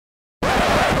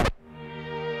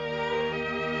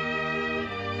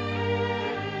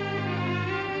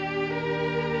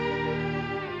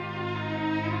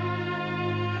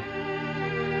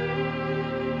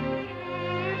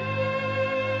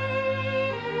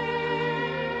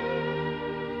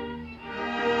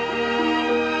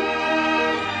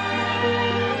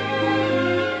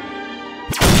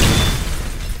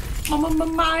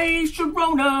my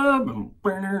Sharona.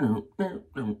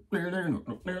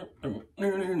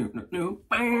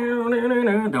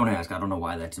 Don't ask, I don't know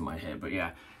why that's in my head, but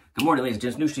yeah. Good morning, ladies and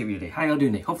gents. New stream today. How y'all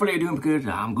doing today? Hopefully you're doing good.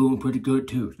 I'm doing pretty good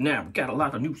too. Now, we got a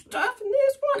lot of new stuff in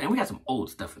this one, and we got some old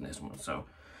stuff in this one, so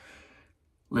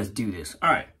let's do this.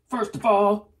 All right, first of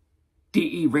all,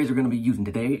 DE razor we're going to be using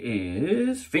today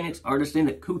is Phoenix Artisan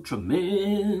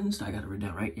Accoutrements. I got it written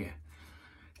down, right? Yeah.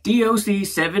 DOC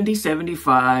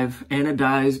 7075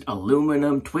 anodized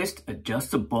aluminum twist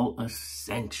adjustable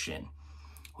Ascension.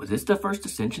 Was this the first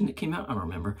Ascension that came out? I don't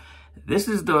remember. This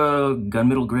is the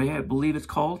gunmetal gray, I believe it's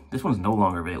called. This one's no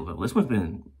longer available. This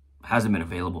one's hasn't been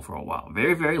available for a while.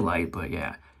 Very, very light, but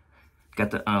yeah.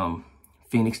 Got the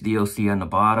Phoenix DOC on the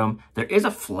bottom. There is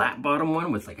a flat bottom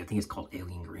one with, like, I think it's called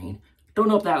Alien Green. Don't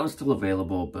know if that one's still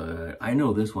available, but I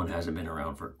know this one hasn't been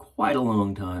around for quite a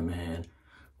long time, man.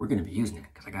 We're going to be using it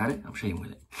because I got it. I'm shaving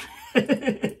with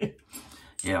it.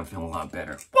 Yeah, I'm feeling a lot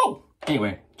better. Whoa!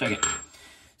 Anyway, check it.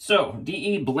 So,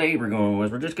 DE blade we're going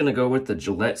with. We're just going to go with the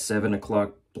Gillette 7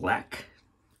 o'clock black.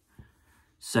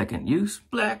 Second use,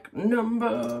 black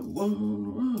number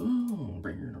 1.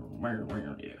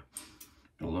 Yeah.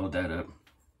 We'll load that up.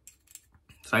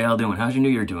 So, how y'all doing? How's your New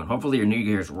Year doing? Hopefully your New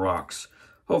Year's rocks.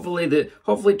 Hopefully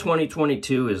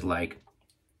 2022 is like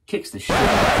kicks the shit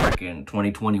out of freaking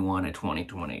 2021 and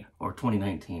 2020 or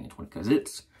 2019 and 20 because it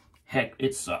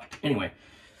sucked. Anyway,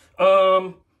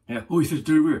 yeah. Oh, he says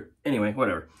dirty weird. Anyway,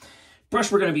 whatever. Brush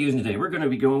we're going to be using today. We're going to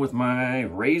be going with my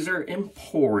Razor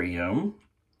Emporium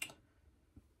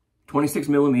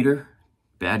 26mm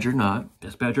Badger knot.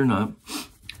 Best Badger knot.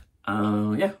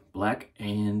 Yeah, black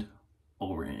and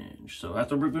orange. So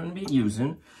that's what we're going to be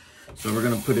using. So we're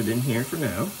going to put it in here for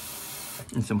now.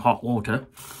 In some hot water.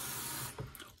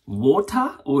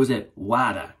 Water? Or is it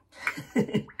water?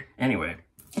 Anyway,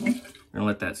 we're going to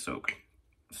let that soak.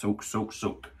 Soak, soak,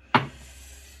 soak.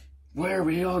 Where are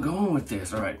we all going with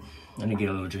this? All right, let me get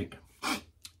a little drink.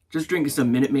 Just drinking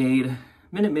some Minute Maid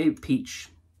Peach.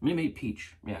 Minute Maid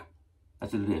Peach. Yeah,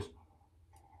 that's what it is.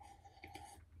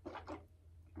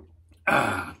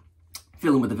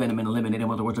 Filling with the venom and eliminate them.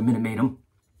 In other words, a Minute Maid 'em.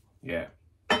 Yeah.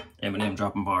 Eminem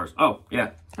dropping bars. Oh,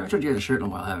 yeah. I haven't showed you guys a shirt in a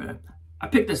while, haven't I? I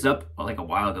picked this up like a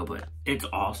while ago, but it's an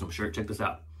awesome shirt. Check this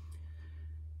out.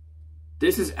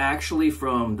 This is actually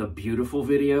from the Beautiful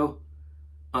video.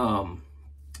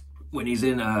 When he's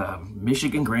in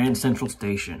Michigan Grand Central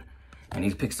Station. And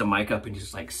he picks the mic up and he's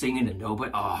just like singing to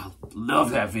nobody. Oh,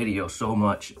 love that video so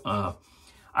much.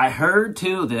 I heard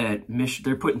too that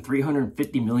they're putting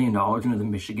 $350 million into the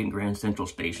Michigan Grand Central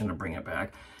Station to bring it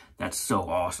back. That's so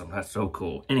awesome. That's so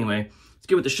cool. Anyway, let's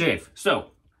get with the shave.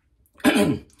 So,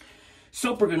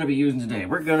 soap we're going to be using today.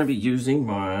 We're going to be using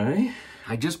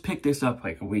I just picked this up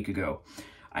like a week ago.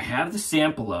 I have the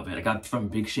sample of it. I got it from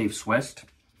Big Shave West.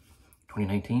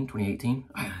 2019, 2018,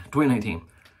 2019.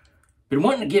 Been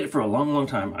wanting to get it for a long, long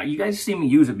time. You guys seen me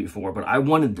use it before, but I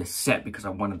wanted the set because I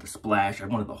wanted the splash. I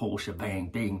wanted the whole shebang,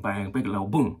 bang, bang, big, little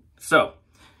boom. So,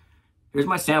 here's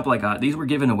my sample I got. These were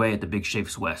given away at the Big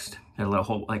Shave West. Had a little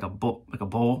hole, like a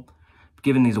bowl.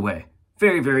 Giving these away.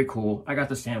 Very, very cool. I got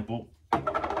the sample.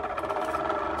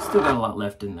 Still got a lot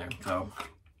left in there. So,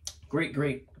 great,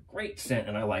 great, great scent,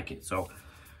 and I like it. So,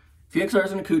 Phoenix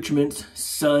Artisan Accoutrements,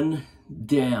 Sun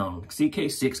Down.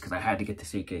 CK6, because I had to get the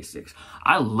CK6.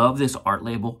 I love this art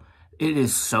label. It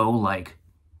is so, like,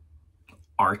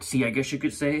 artsy, I guess you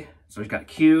could say. So, it's got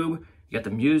Cube. You got the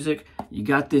music. You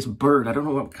got this bird. I don't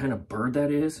know what kind of bird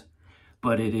that is,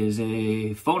 but it is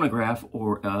a phonograph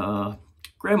or a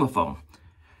gramophone.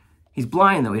 He's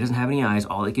blind, though. He doesn't have any eyes.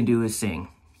 All he can do is sing.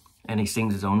 And he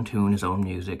sings his own tune, his own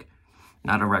music.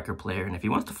 Not a record player. And if he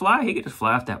wants to fly, he can just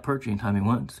fly off that perch anytime he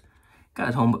wants.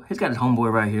 He's got his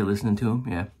homeboy right here listening to him.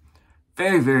 Yeah.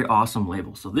 Very, very awesome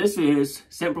label. So this is,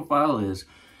 scent profile is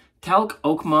talc,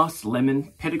 oak moss,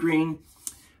 lemon, petitgreen,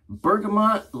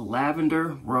 bergamot,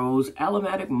 lavender, rose,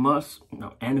 animatic musk,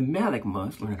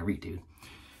 learn how to read, dude.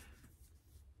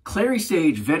 Clary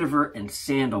sage, vetiver, and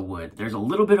sandalwood. There's a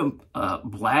little bit of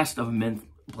blast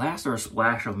or a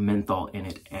splash of menthol in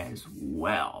it as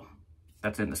well.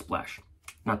 That's in the splash,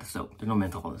 not the soap. There's no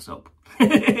menthol in the soap.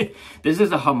 This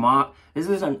is an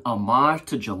homage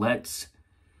to Gillette's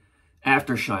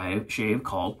aftershave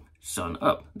called Sun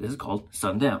Up. This is called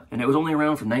Sun Down. And it was only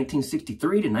around from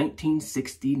 1963 to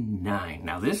 1969.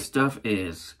 Now this stuff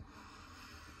is,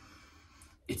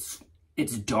 it's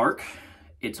dark,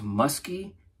 it's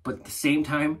musky, but at the same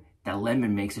time, that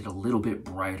lemon makes it a little bit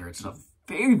brighter. It's a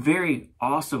very, very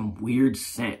awesome, weird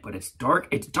scent, but it's dark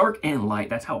and light.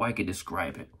 That's how I could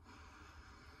describe it.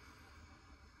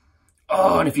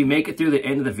 Oh, and if you make it through the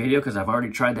end of the video, because I've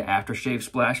already tried the aftershave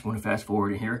splash, I'm going to fast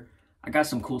forward in here. I got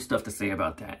some cool stuff to say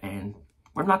about that, and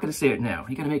I'm not going to say it now.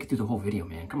 You got to make it through the whole video,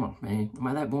 man. Come on, man. Am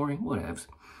I that boring? Whatevs.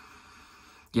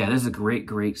 Yeah, this is a great,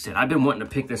 great set. I've been wanting to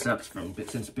pick this up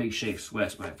since Big Shave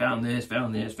Sweat, but I found this,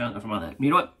 found that. You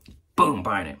know what? Boom,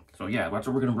 buying it. So yeah, that's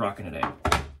what we're going to be rocking today.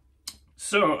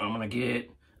 So I'm going to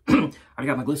get, I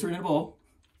got my glycerin in a bowl.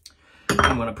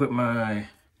 I'm going to put my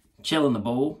gel in the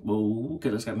bowl,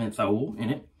 because it's got menthol in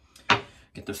it.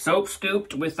 Get the soap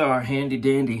scooped with our handy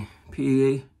dandy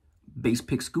PA base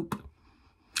pick scoop.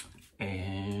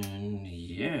 And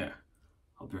yeah,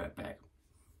 I'll be right back.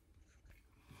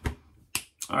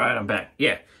 All right, I'm back.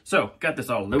 Yeah, so got this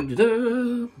all loaded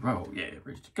up. Oh yeah,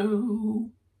 ready to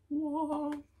go.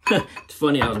 Whoa. It's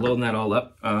funny, I was loading that all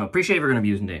up. Appreciate we're gonna be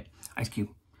using today. Ice Cube.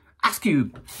 Ice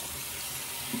Cube.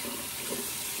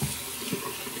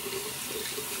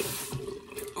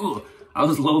 Ooh, I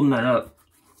was loading that up.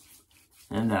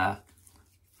 And I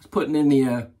was putting in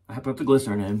the, I put the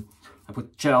glycerin in. I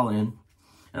put the gel in.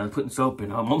 And I was putting soap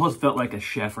in. I almost felt like a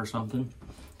chef or something.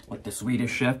 Like the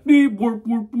Swedish chef. Beep, warp,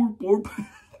 warp, warp, warp.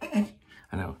 I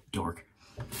know, dork.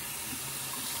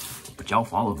 But y'all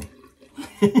follow me.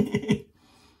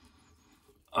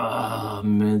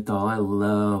 Menthol. I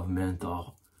love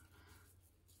menthol.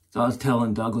 So I was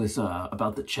telling Douglas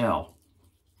about the gel.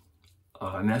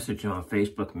 I messaged him on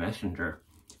Facebook Messenger.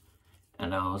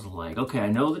 And I was like, okay, I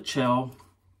know the gel.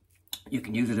 You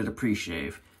can use it as a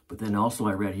pre-shave. But then also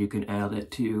I read you can add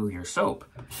it to your soap.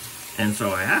 And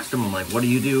so I asked him, I'm like, what do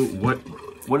you do? What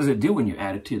does it do when you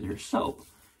add it to your soap?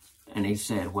 And he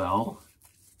said, well,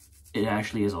 it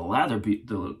actually is a lather,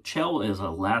 the gel is a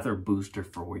lather booster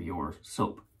for your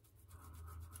soap.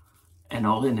 And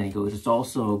then he goes, it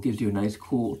also gives you a nice,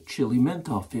 cool, chilly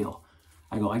menthol feel.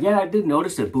 I go, yeah, I did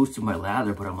notice it boosted my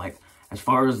lather, but I'm like, as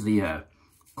far as the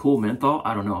cool menthol,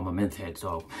 I don't know, I'm a mint head,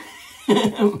 so.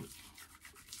 I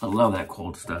love that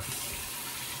cold stuff.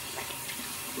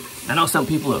 I know some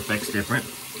people it affects different.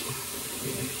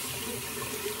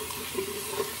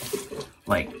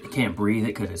 Like, you can't breathe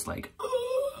it because it's like,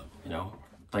 you know,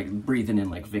 like breathing in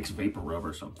like Vicks Vapor Rub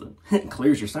or something. It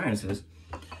clears your sinuses.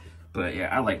 But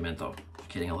yeah, I like menthol. Just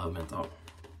kidding, I love menthol.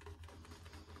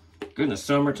 Good in the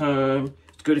summertime.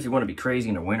 It's good if you want to be crazy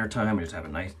in the wintertime and just have a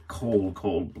nice cold,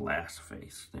 cold blast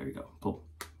face. There you go. Cool.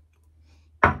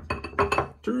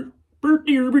 All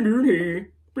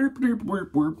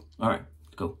right,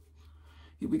 let's go.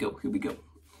 Here we go. Here we go.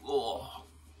 Oh.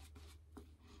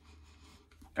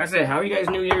 I said, how are you guys'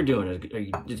 New Year doing?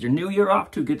 Is your New Year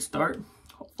off to a good start?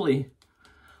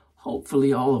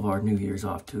 Hopefully all of our New Year's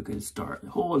off to a good start.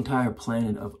 The whole entire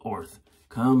planet of Earth.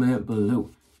 Comment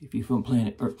below if you're from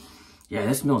planet Earth. Yeah,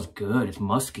 this smells good. It's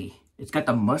musky. It's got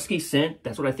the musky scent.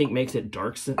 That's what I think makes it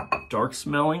dark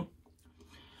smelling.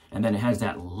 And then it has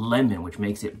that lemon, which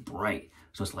makes it bright.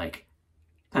 So it's like,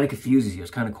 kind of confuses you. It's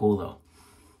kind of cool though.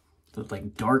 So it's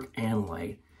like dark and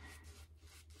light.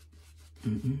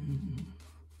 Boop,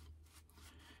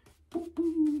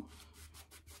 boop.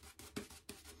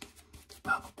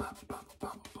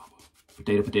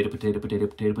 Potato, potato, potato, potato,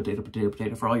 potato, potato, potato,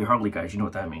 potato. For all your Harley guys, you know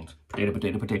what that means. Potato,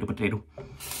 potato, potato, potato.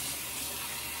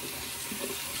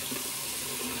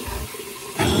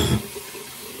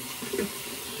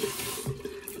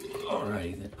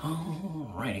 Alrighty then.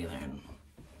 Alrighty then.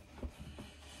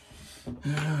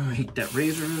 Heat that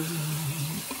razor.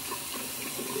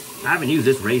 I haven't used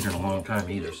this razor in a long time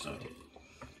either, so.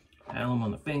 Alum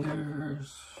on the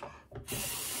fingers.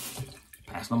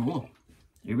 Pass number one.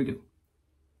 Here we go.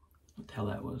 What the hell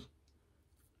that was?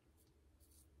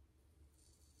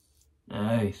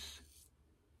 Nice.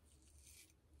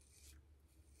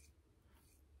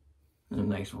 And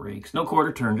nice rakes. No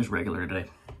quarter turn, just regular today.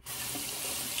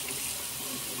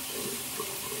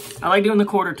 I like doing the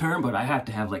quarter turn, but I have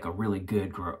to have like a really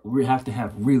good growth. We have to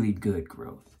have really good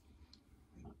growth.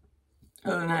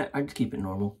 Other than that, I just keep it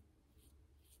normal.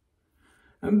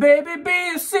 And baby,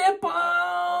 be a simple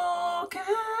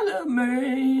kind of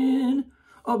man,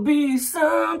 or be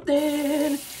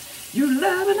something you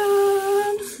love and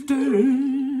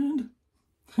understand.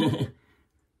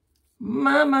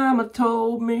 My mama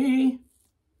told me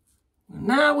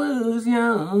when I was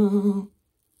young,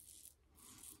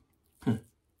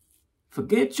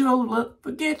 forget your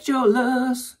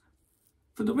lust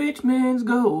for the rich man's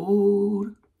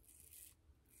gold.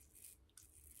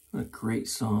 What a great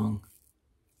song.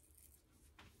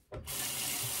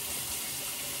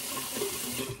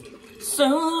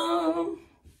 Some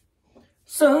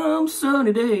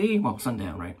sunny day. Well,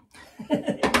 sundown, right?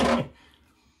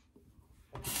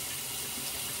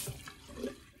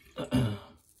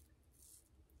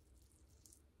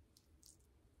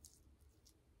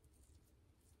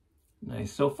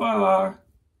 Nice so far.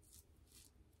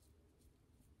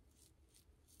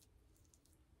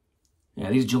 Yeah,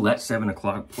 these Gillette 7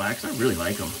 o'clock plaques, I really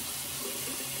like them.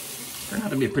 Turned out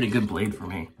to be a pretty good blade for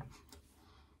me.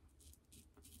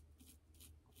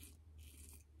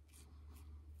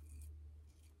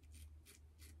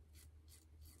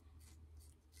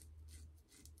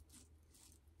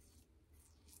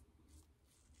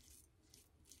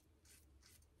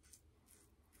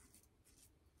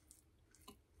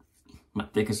 My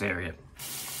thickest area.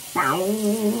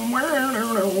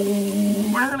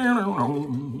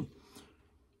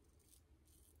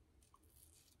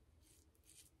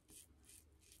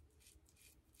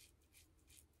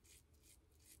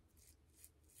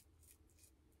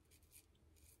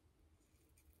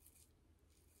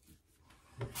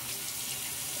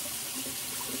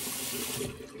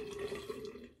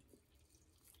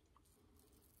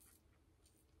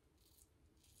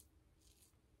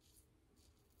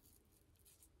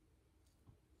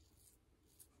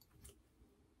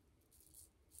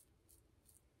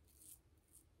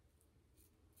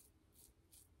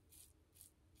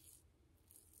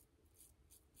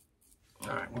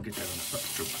 All right, we'll get that on the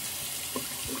upstroke.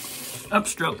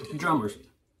 Upstroke, drummers.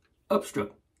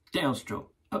 Upstroke, downstroke,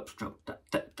 upstroke. Da,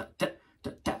 da, da, da,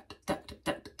 da, da, da, da,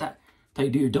 da, da. That's how you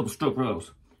do your double stroke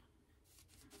rolls.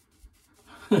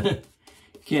 You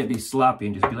can't be sloppy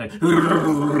and just be like, you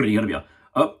gotta be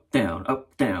up, down,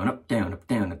 up, down, up, down, up,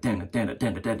 down, up, down, up, down, up,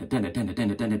 down, up, down, up, down, up, down, up,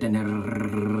 down, up, down, up, down,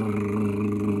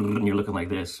 and you're looking like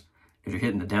this because you're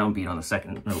hitting the downbeat on the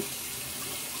second note.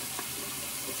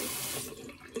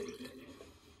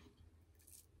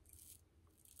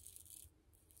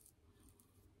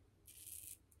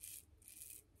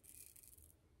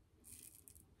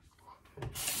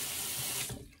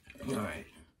 All right.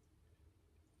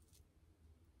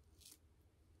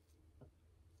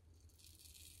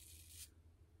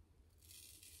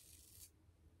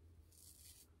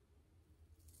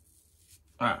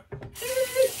 All right.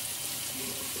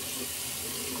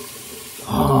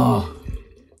 Oh.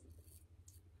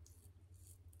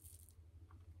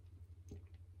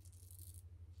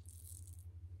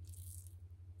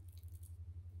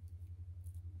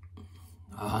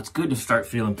 Oh, it's good to start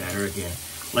feeling better again.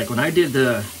 Like when I did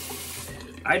the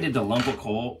lump of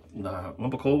coal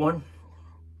one.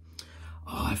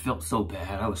 Oh, I felt so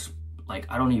bad. I was like,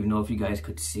 I don't even know if you guys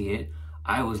could see it.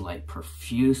 I was like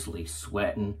profusely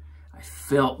sweating. I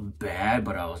felt bad,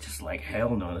 but I was just like, hell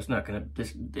no, it's not gonna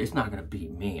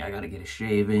beat me. I gotta get a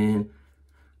shave in.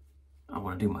 I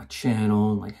want to do my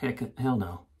channel. I'm like, hell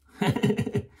no.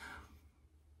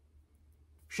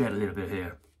 Shed a little bit of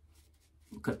hair.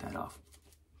 Cut that off.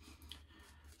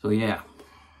 So yeah.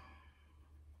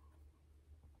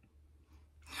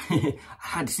 I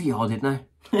had to see y'all, didn't I?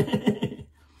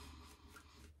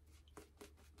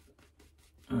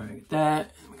 Alright,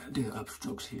 that. We gotta do the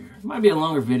upstrokes here. It might be a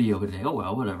longer video today. Oh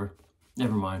well, whatever.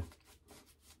 Never mind.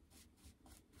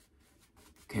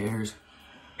 Who cares?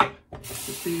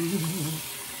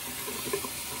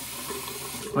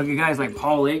 Look at guys like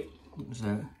Paul H. What's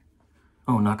that?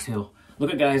 Oh, Knox Hill.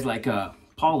 Look at guys like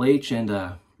Paul H. and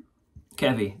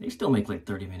Kevy. They still make like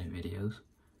 30-minute videos.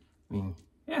 I mean,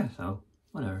 yeah, so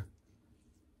whatever.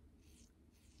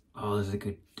 Oh, this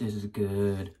is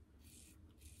good.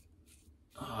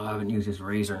 Oh, I haven't used this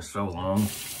razor in so long.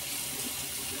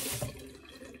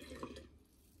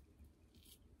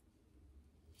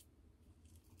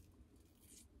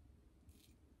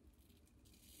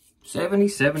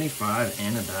 $70.75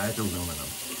 anodized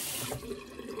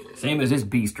aluminum. Same as this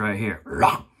beast right here.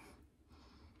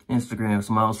 Instagram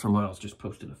Smiles for Miles just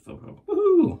posted a photo.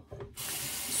 Woohoo!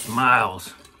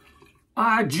 Smiles.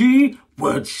 IG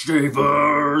Wet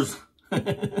Shavers.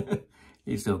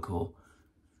 He's so cool.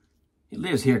 He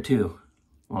lives here too.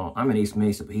 Well, I'm in East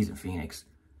Mesa, but he's in Phoenix.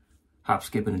 Hop,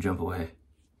 skip, and a jump away.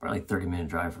 Probably like 30-minute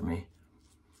drive for me.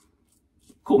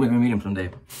 Cool, maybe meet him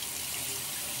someday.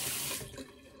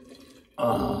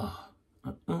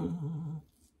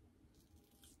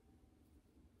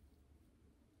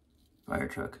 Fire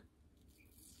truck.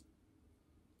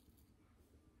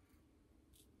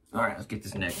 All right, let's get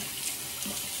this neck.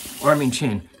 Or I mean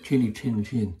chin. Chinny, chin,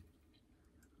 chin.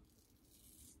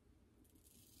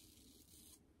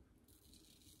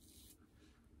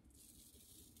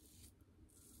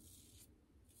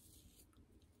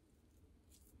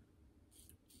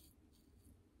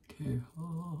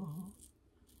 Careful.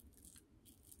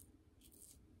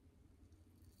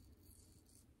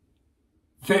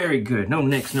 Very good. No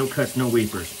nicks, no cuts, no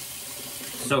weepers.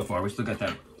 So far, we still got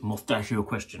that mustachio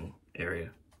question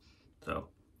area. So,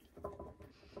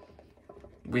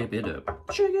 whip it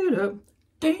up, shake it up,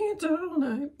 dance all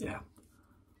night. Yeah.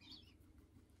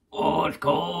 Oh, it's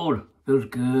cold. Feels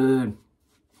good.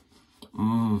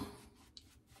 Mmm.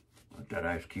 Like that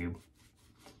ice cube.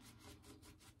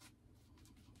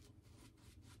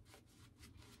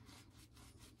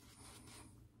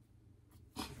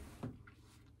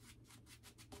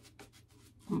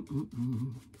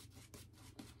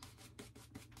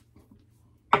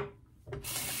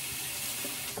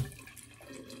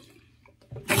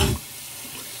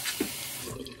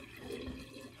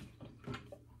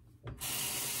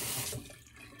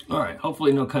 All right,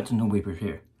 hopefully no cuts and no weepers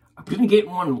here. I've been getting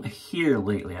one here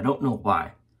lately. I don't know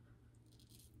why.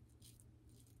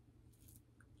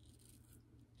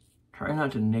 Try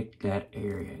not to nick that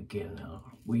area again though.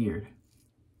 Weird.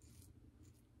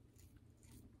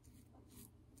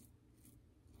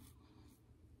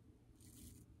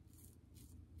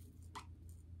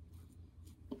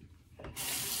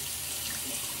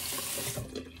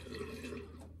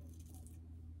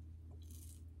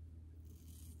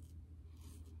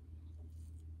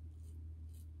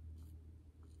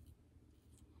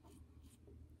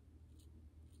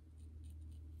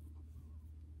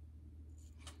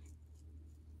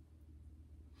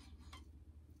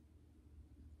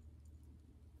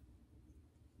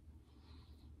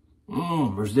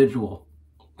 Residual.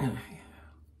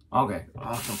 Okay,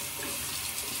 awesome.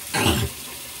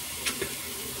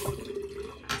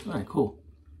 All right, cool.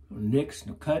 No nicks,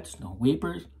 no cuts, no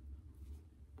weepers.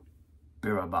 Be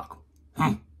right back.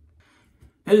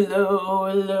 Hello,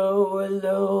 hello,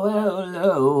 hello,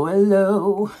 hello,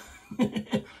 hello.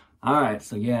 All right,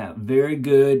 so yeah, very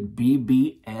good.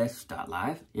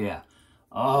 BBS.live. Yeah.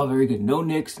 Oh, very good. No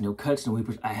nicks, no cuts, no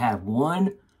weepers. I have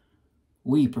one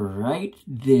weeper right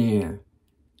there.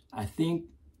 I think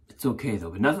it's okay though,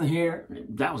 but nothing here.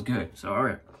 That was good. So all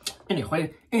right.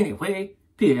 Anyway,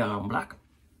 PA black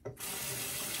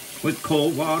with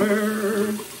cold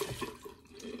water.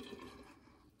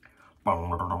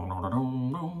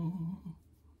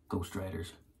 Ghost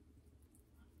Riders.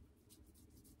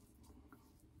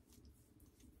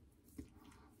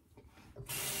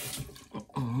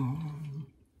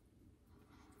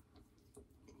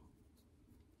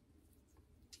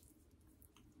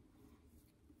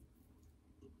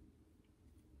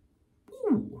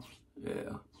 Ooh,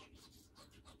 yeah.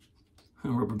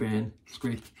 Rubber band. It's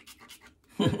great.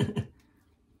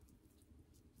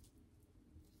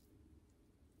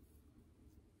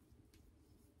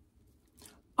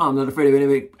 I'm not afraid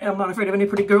of any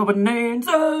pretty girl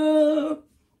bonanza.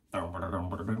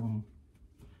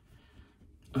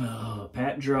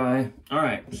 Pat dry. All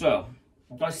right, so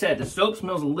like I said, the soap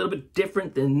smells a little bit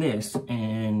different than this,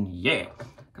 and yeah,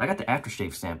 I got the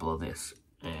aftershave sample of this,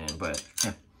 but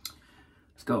yeah,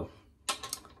 let's go.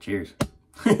 Cheers.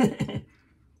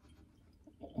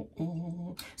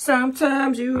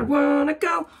 Sometimes you wanna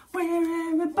go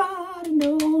where everybody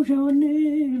knows your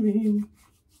name.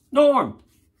 Norm.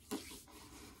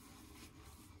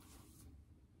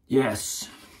 Yes.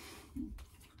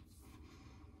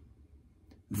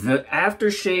 The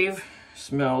aftershave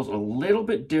smells a little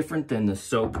bit different than the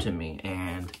soap to me,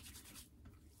 and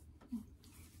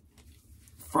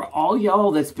for all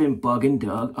y'all that's been bugging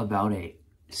Doug about a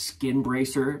skin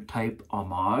bracer type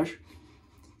homage,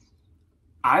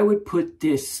 I would put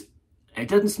this, it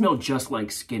doesn't smell just like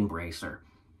skin bracer.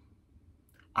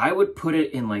 I would put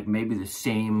it in like maybe the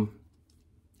same,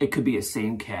 it could be a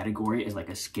same category as like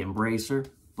a skin bracer,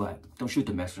 but don't shoot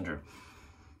the messenger.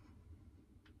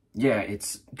 Yeah,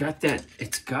 it's got that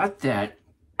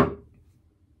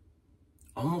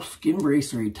almost skin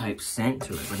bracery type scent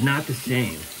to it, but not the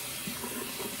same.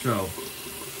 So,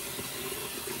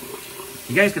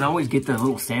 you guys can always get the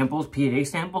little samples, PA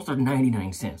samples. They're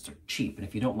 99 cents. They're cheap, and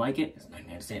if you don't like it, it's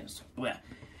 99 cents. Well,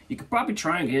 you could probably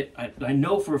try and get, I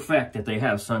know for a fact that they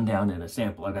have Sundown in a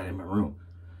sample. I got it in my room.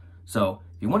 So,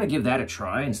 if you want to give that a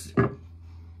try, and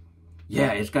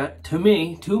yeah, it's got, to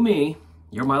me,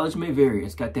 your mileage may vary.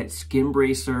 It's got that skin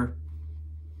bracer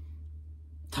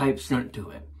type scent to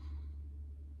it,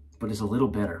 but it's a little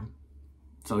better.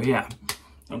 So yeah,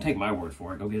 don't take my word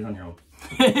for it. Go get it on your own.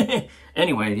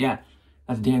 Anyway, yeah,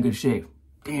 that's a damn good shave.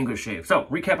 Damn good shave. So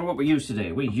recapping what we used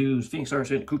today. We used Phoenix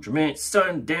Arson Accoutrement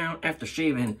Sundown After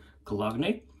Shaving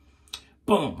Cologne.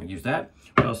 Boom, we used that.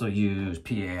 We also used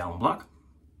PA Allen Block.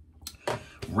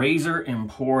 Razor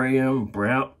Emporium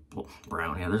brown,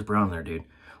 yeah, there's brown there, dude.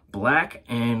 Black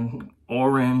and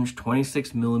orange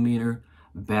 26 millimeter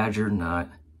badger knot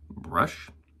brush.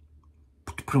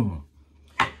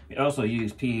 We also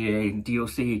use PA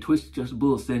DOC Twist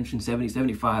Adjustable Ascension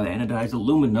 7075 anodized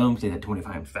aluminum, say that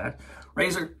 25 times fast.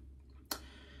 Razor.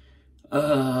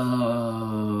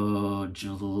 No.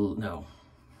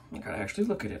 I gotta actually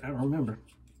look at it. I don't remember.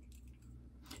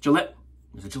 Gillette.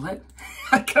 Is it Gillette?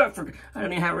 I don't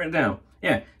even have it written down.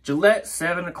 Yeah, Gillette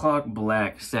 7 o'clock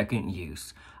black, second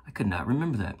use. I could not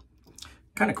remember that.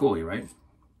 Kind of cool, right?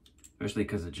 Especially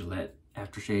because of Gillette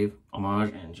aftershave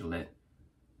homage and Gillette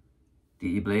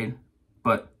DE blade,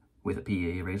 but with a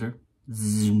PA razor.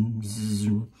 Zoom,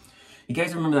 zoom. You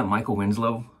guys remember that Michael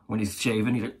Winslow when he's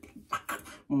shaving? He's like,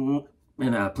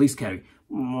 in a Police Academy.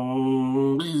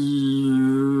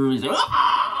 He's like,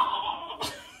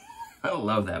 I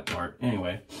love that part.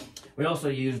 Anyway, we also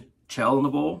used gel in the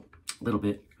bowl, a little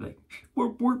bit, like,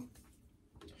 warp, warp.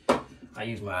 I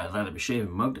use my leather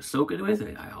shaving mug to soak it with.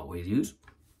 I always use.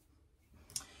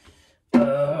 We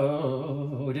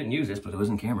didn't use this, but it was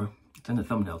in camera. It's in the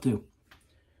thumbnail too.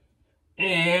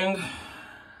 And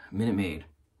Minute Maid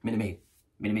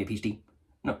peach tea.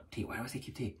 No, tea. Why do I say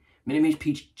keep tea? Minute Maid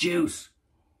peach juice.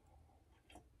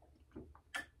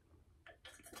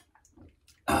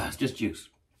 It's just juice.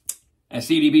 As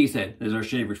CDB said, there's our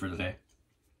shavers for the day.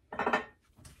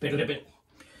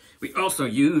 We also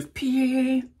used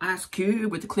PAA Ice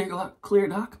Cube with the clear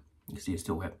dock. You can see it's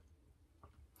still wet.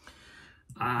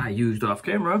 I used off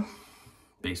camera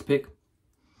base pick.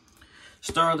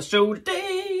 Star of the show today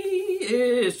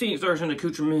is Senior Sergeant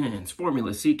Accoutrements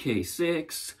Formula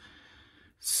CK6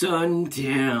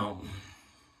 Sundown.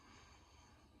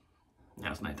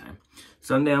 Now it's nighttime.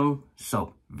 Sundown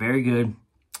soap, very good.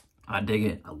 I dig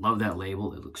it. I love that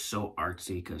label. It looks so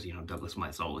artsy because, you know, Douglas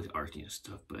Smith's always artsy and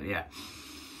stuff. But yeah,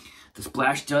 the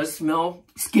splash does smell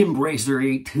skin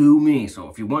bracery to me. So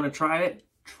if you want to try it,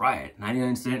 try it.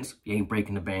 99 cents. You ain't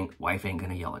breaking the bank. Wife ain't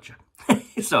going to yell at you.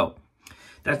 So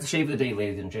that's the shave of the day,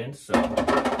 ladies and gents. So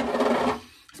it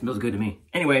smells good to me.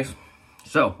 Anyways,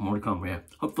 so more to come. Yeah.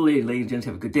 Hopefully, ladies and gents,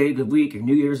 have a good day, good week. Your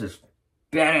New Year's is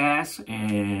badass.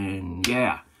 And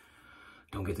yeah,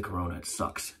 don't get the corona. It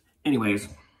sucks. Anyways.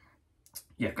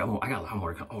 Yeah, I got a lot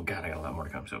more to come. Oh, God, I got a lot more to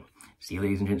come. So, see you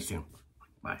ladies and gents soon.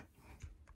 Bye.